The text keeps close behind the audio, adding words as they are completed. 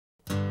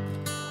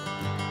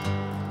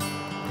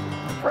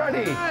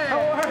Freddie. Hey, how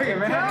are you,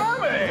 man?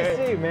 Tommy. Good to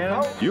see you,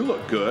 man. You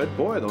look good.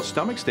 Boy, those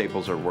stomach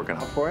staples are working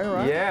out for you,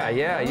 right?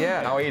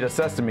 Yeah. I'll eat a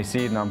sesame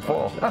seed and I'm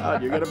full.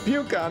 God, you're gonna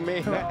puke on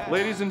me.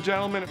 Ladies and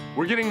gentlemen,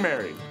 we're getting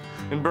married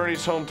in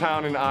Bernie's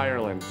hometown in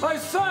Ireland. My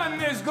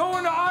son is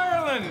going to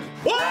Ireland.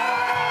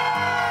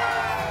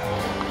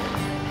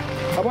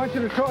 I want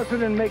you to toss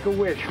it and make a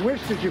wish.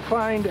 Wish that you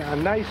find a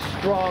nice,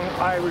 strong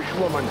Irish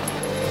woman.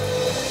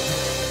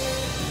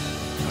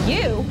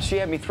 You? She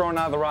had me thrown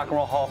out of the Rock and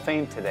Roll Hall of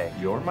Fame today.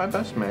 You're my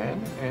best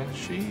man, and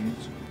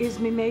she's... Is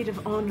me maid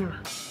of honor.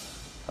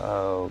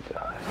 Oh,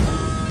 God.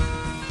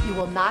 You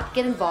will not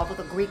get involved with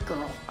a Greek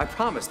girl. I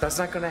promise, that's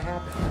not gonna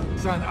happen.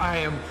 Son, I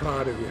am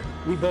proud of you.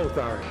 We both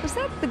are. Was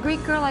that the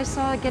Greek girl I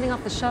saw getting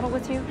off the shuttle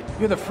with you?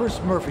 You're the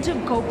first Murphy. To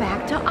go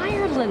back to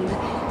Ireland.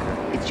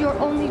 It's your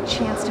only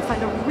chance to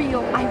find a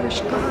real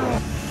Irish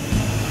girl.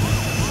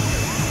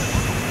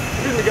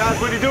 Excuse me, guys,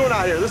 what are you doing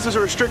out here? This is a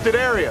restricted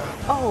area.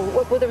 Oh,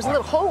 well, there was a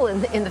little hole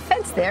in the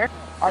fence there.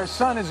 Our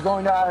son is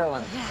going to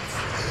Ireland.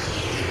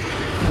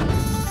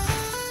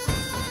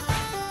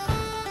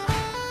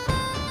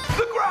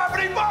 The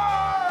Gravity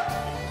Bar!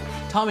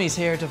 Tommy's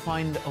here to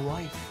find a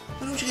wife.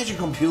 Why don't you get your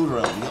computer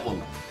out and get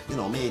one, you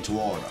know, made to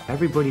order?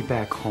 Everybody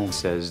back home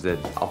says that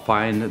I'll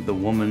find the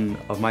woman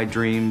of my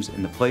dreams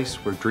in the place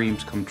where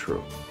dreams come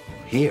true.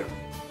 Here?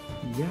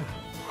 Yeah.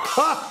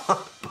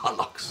 Ha!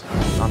 Bollocks.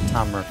 I'm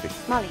Tom Murphy.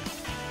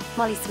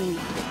 Molly Sweeney.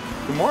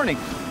 Good morning.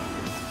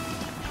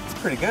 It's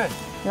pretty good.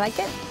 You like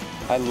it?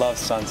 I love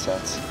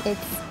sunsets.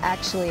 It's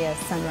actually a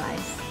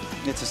sunrise.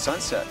 It's a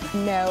sunset.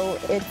 No,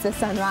 it's a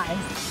sunrise.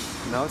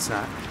 No, it's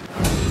not.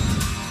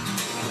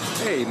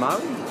 Hey,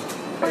 Molly.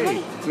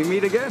 Hey, we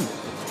meet again.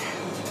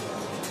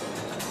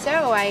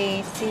 So,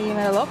 I see you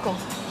met a local.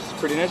 She's a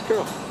pretty nice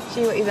girl.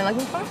 She what you've been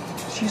looking for?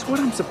 She's what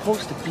I'm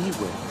supposed to be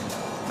with.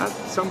 Not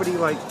somebody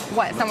like...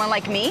 What, someone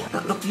like me?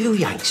 Now, look, you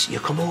Yanks, you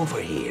come over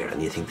here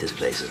and you think this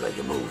place is like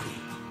a movie.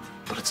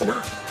 But it's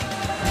not.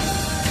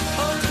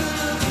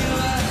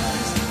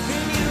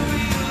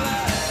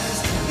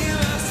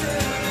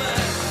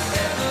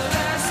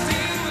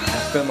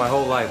 I spent my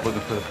whole life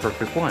looking for the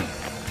perfect one,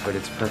 but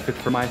it's perfect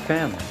for my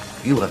family.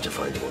 You have to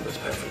find the one that's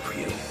perfect for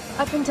you.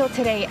 Up until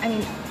today,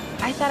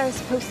 I thought I was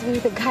supposed to be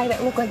with a guy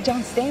that looked like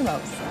John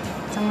Stamos.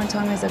 Someone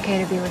told me it was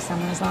okay to be with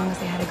someone as long as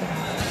they had a good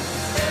heart.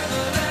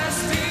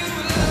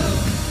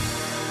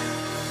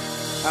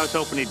 I was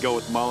hoping he'd go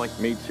with Molly.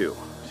 Me too.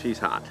 She's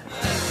hot.